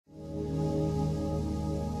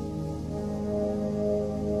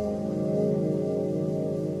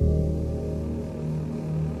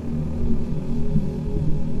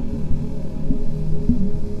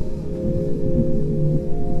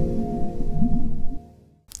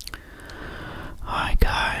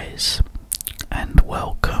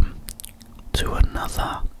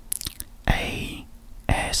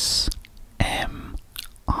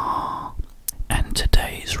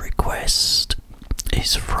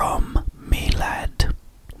from Milad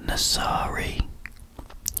Nasari.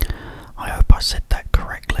 I hope I said that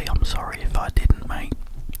correctly. I'm sorry if I didn't, mate.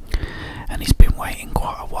 And he's been waiting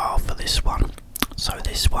quite a while for this one, so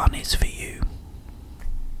this one is for you.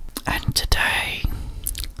 And today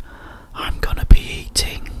I'm gonna be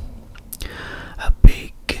eating a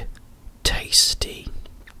big, tasty,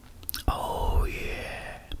 oh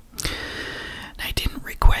yeah. They didn't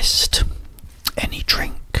request any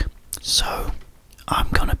drink, so I'm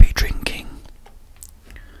gonna be drinking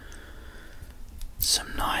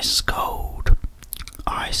some nice cold,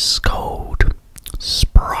 ice cold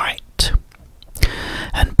Sprite.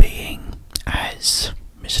 And being as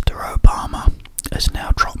Mr. Obama has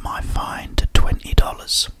now dropped my fine to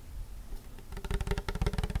 $20.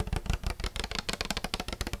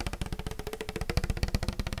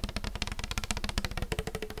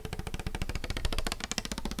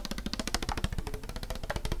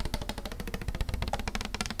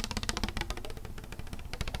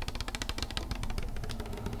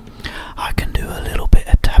 I can do a little bit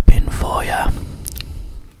of tapping for you.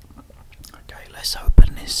 Okay, let's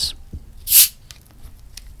open this.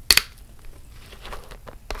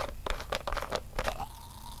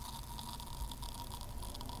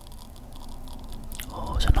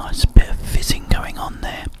 Oh, there's a nice bit of fizzing going on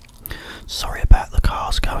there. Sorry about the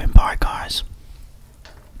cars going by, guys.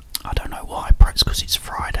 I don't know why, perhaps because it's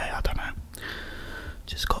Friday, I don't know.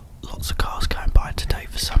 Just got lots of cars going by today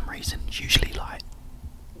for some reason. It's usually like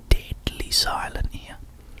deadly silent here.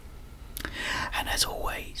 And as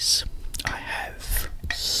always, I have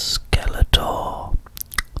Skeletor,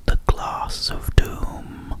 the glass of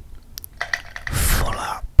doom, full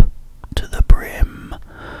up to the brim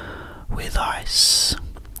with ice.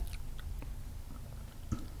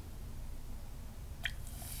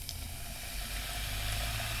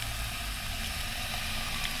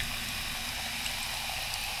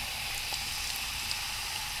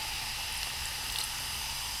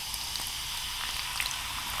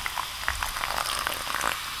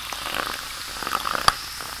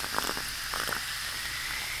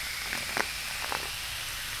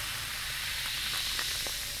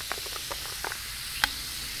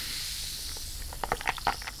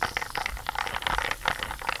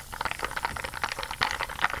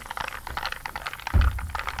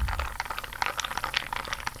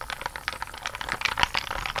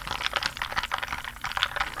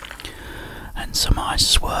 And some ice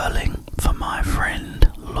swirling for my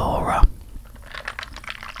friend Laura.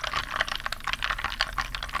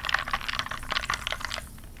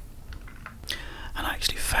 And I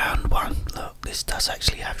actually found one. Look, this does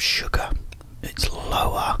actually have sugar. It's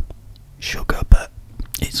lower sugar, but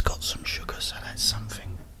it's got some sugar, so that's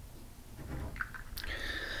something.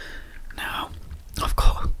 Now, I've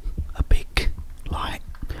got a big, like,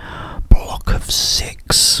 block of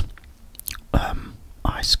 6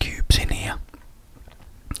 ice cubes in here.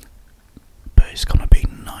 But it's gonna be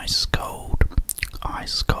nice cold,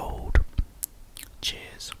 ice cold.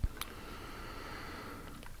 Cheers.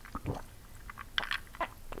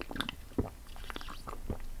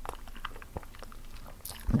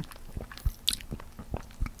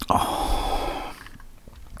 Oh,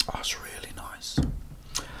 that's really nice.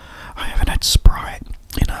 I haven't had Sprite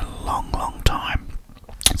in a long, long time,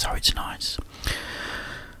 so it's nice.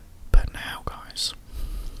 But now, guys,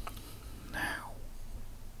 now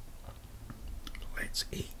let's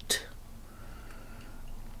eat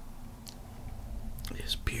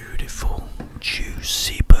this beautiful,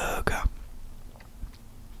 juicy burger.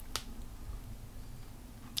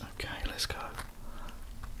 Okay, let's go.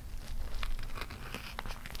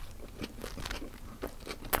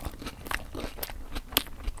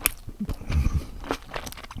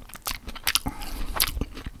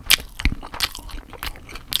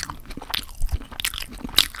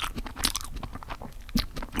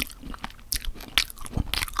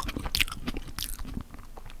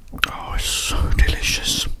 Oh, it's so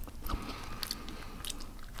delicious.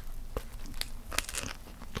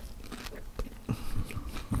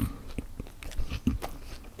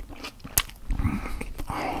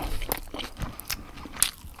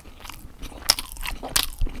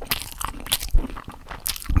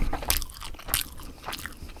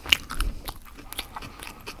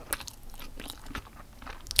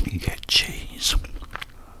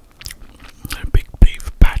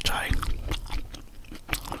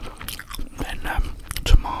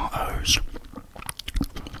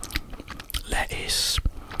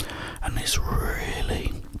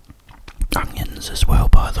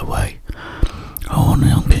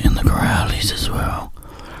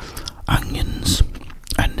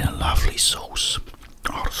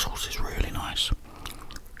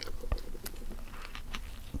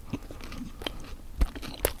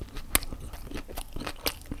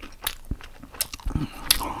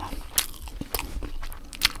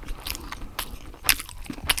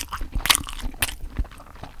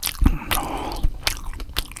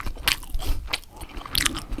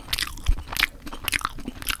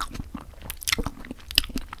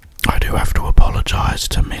 apologise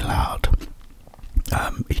to me lad.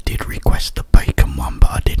 He did request the bacon one,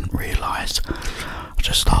 but I didn't realise. I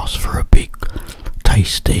just asked for a big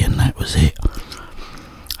tasty and that was it.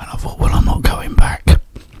 And I thought, well, I'm not going back.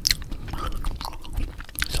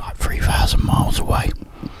 It's like 3,000 miles away.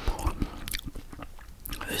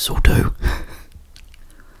 This'll do.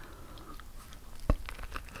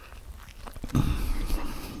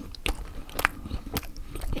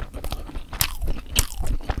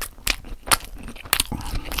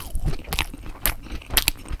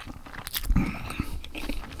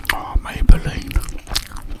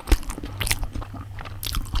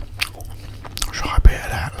 Try a bit of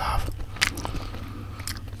that, love.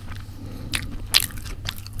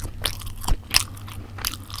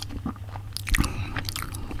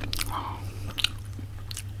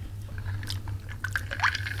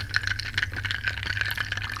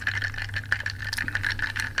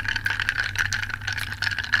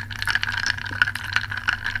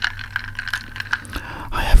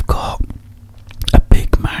 I have got a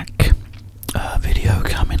Big Mac video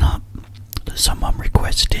coming up that someone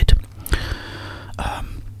requested.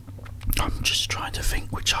 I'm just trying to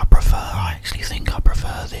think which I prefer. I actually think I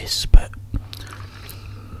prefer this, but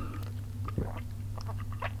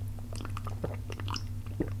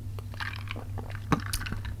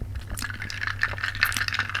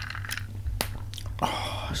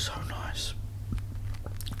oh, so nice.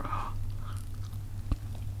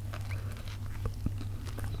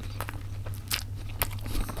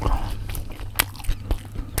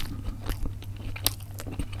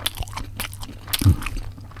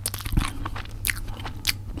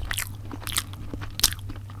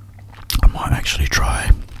 I might actually try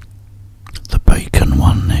the bacon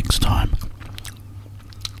one next time.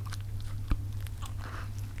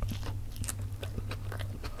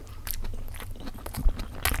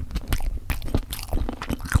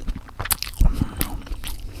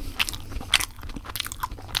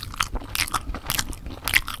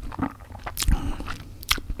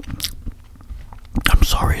 I'm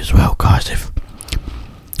sorry as well, guys, if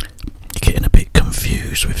you're getting a bit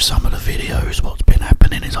confused with some of the videos. What's been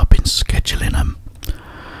happening is I've been scheduling them,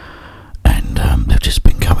 and they've just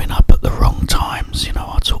been coming up at the wrong times. You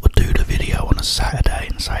know, I'd sort of do the video on a Saturday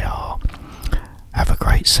and say, oh, have a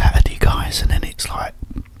great Saturday, guys, and then it's like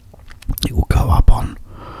it will go up on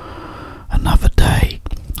another day.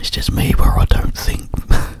 It's just me where I don't think.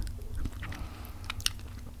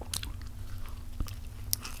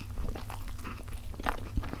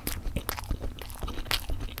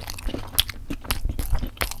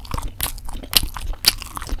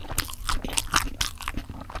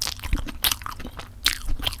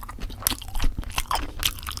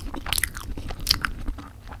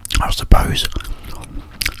 I suppose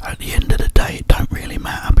at the end of the day it don't really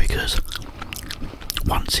matter, because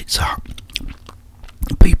once it's up,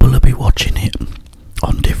 people will be watching it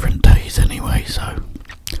on different days anyway, so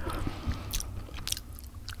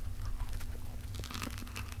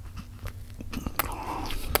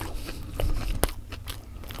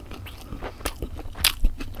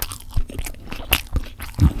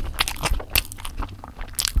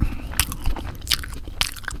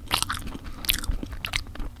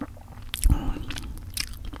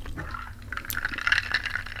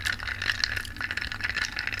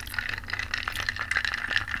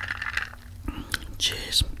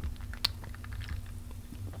cheers.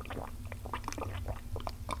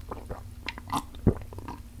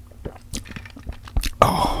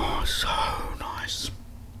 Oh, so nice.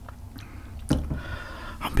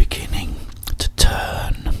 I'm beginning to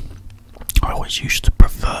turn. I always used to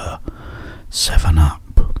prefer 7-Up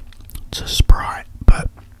to Sprite, but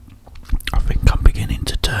I think I'm beginning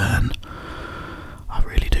to turn. I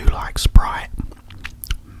really do like Sprite.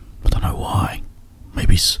 I don't know why.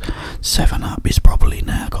 Maybe 7-Up is probably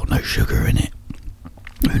now got no sugar in it.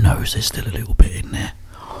 Who knows, there's still a little bit in there.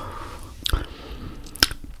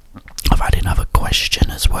 I've had another question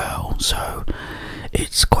as well, so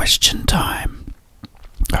it's question time.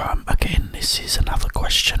 Again, this is another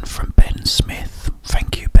question from Ben Smith.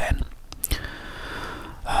 Thank you, Ben.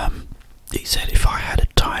 He said, if I had a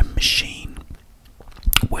time machine,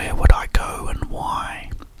 where would I go and why?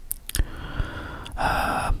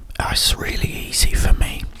 It's really easy for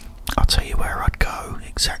me. I'll tell you where I'd go,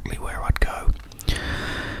 exactly where I'd go.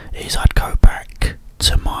 Is I'd go back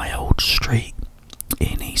to my old street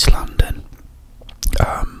in East London,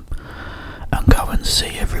 and go and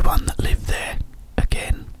see everyone that lived there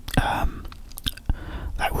again.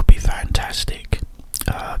 That would be fantastic,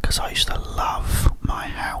 because I used to love my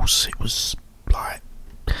house. It was like,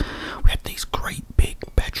 we had these great big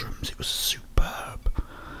bedrooms. It was superb,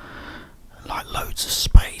 like loads of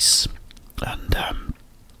space, and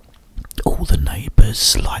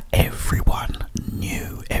because like everyone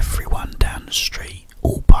knew everyone down the street,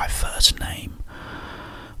 all by first name.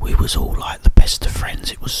 We was all like the best of friends.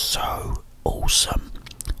 It was so awesome.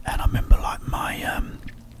 And I remember like my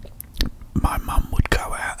mum would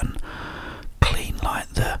go out and clean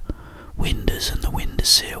like the windows and the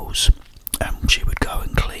windowsills, and she would go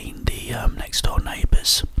and clean the next door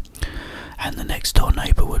neighbours, and the next door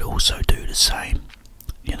neighbour would also do the same.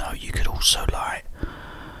 You know, you could also like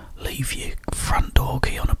leave your front door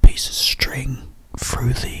key on a piece of string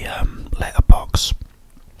through the letterbox.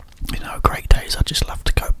 You know, great days. I just love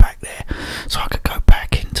to go back there so I could go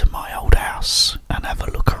back into my old house and have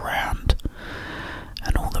a look around,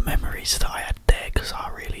 and all the memories that I had there, because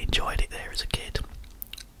I really enjoyed it there as a kid.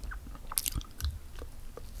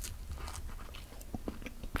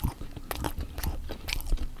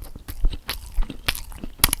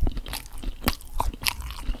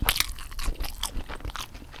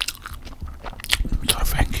 So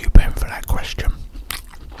thank you, Ben, for that question.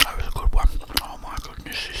 That was a good one. Oh my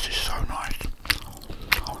goodness, this is so nice.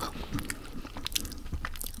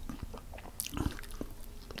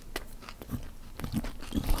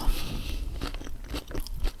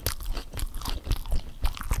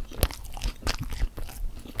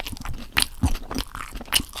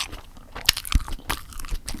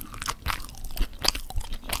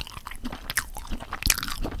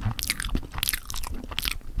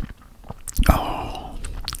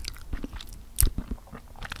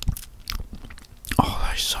 Oh,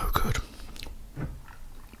 that's so good.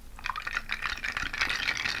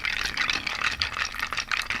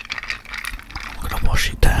 I'm gonna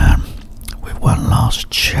wash it down with one last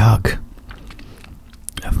chug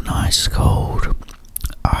of nice cold,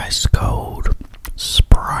 ice cold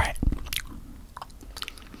Sprite.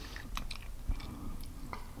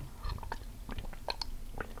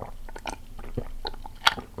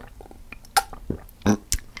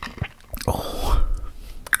 Oh,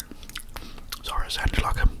 sorry, I sounded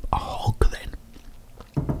like a hog then.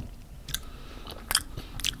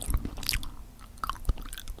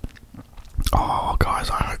 Oh, guys,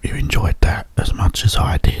 I hope you enjoyed that as much as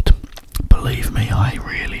I did. Believe me, I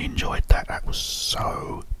really enjoyed that. That was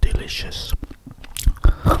so delicious.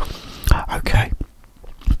 Okay,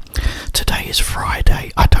 today is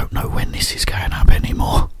Friday. I don't know when this is going up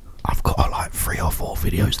anymore. I've got like 3 or 4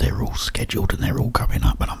 videos. They're all scheduled and they're all going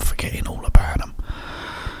up, and I'm forgetting all about them.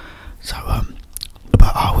 So,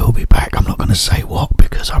 but I will be back. I'm not going to say what,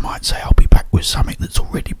 because I might say I'll be back with something that's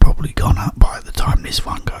already probably gone up by the time this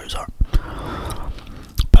one goes up.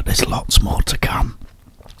 But there's lots more to come.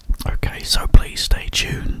 Okay, so please stay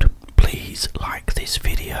tuned. Please like this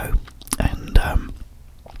video, and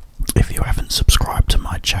if you haven't subscribed to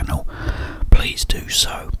my channel, please do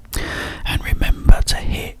so. And remember to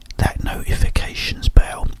hit that notifications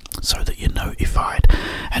bell so that you're notified,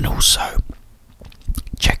 and also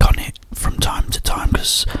check on it from time to time,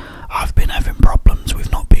 because I've been having problems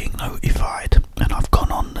with not being notified, and I've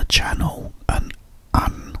gone on the channel and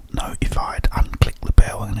unnotified, unclicked the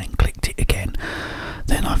bell and then clicked it again.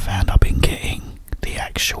 Then I found I've been getting the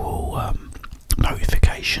actual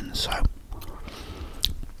notifications. So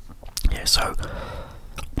yeah, so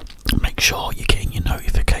make sure you're getting your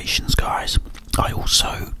notifications, guys. I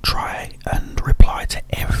also try and reply to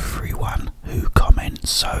everyone who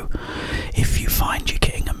comments, so if you find you're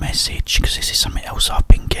getting a message, because this is something else I've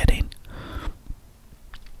been getting,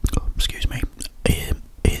 excuse me,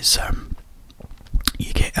 is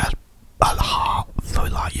you get a heart for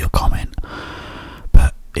like your comment,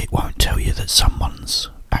 but it won't tell you that someone's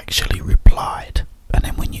actually replied, and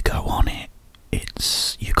then when you go on it,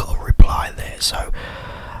 it's you got a reply there. So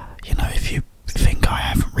you know, if you think I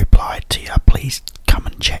haven't replied to you, please come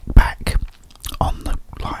and check back on the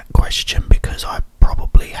question, because I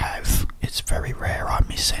probably have. It's very rare I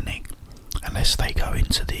miss any, unless they go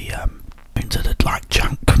into the like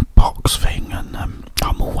junk box thing, and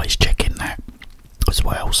I'm always checking that as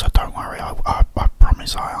well, so don't worry, I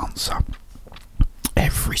promise I answer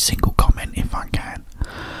every single comment if I can.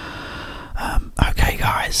 Okay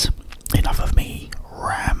guys, enough of me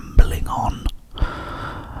rambling on.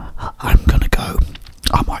 I'm gonna go.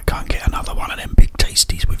 I might go and get another one of them big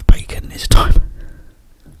tasties with bacon this time.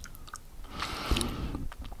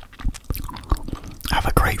 Have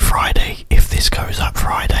a great Friday if this goes up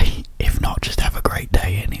Friday. If not, just have a great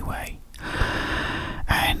day anyway.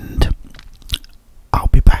 And I'll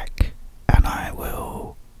be back, and I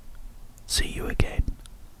will see you again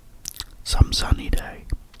some sunny day.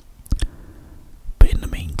 But in the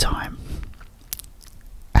meantime,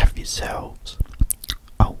 have yourselves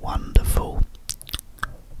a wonderful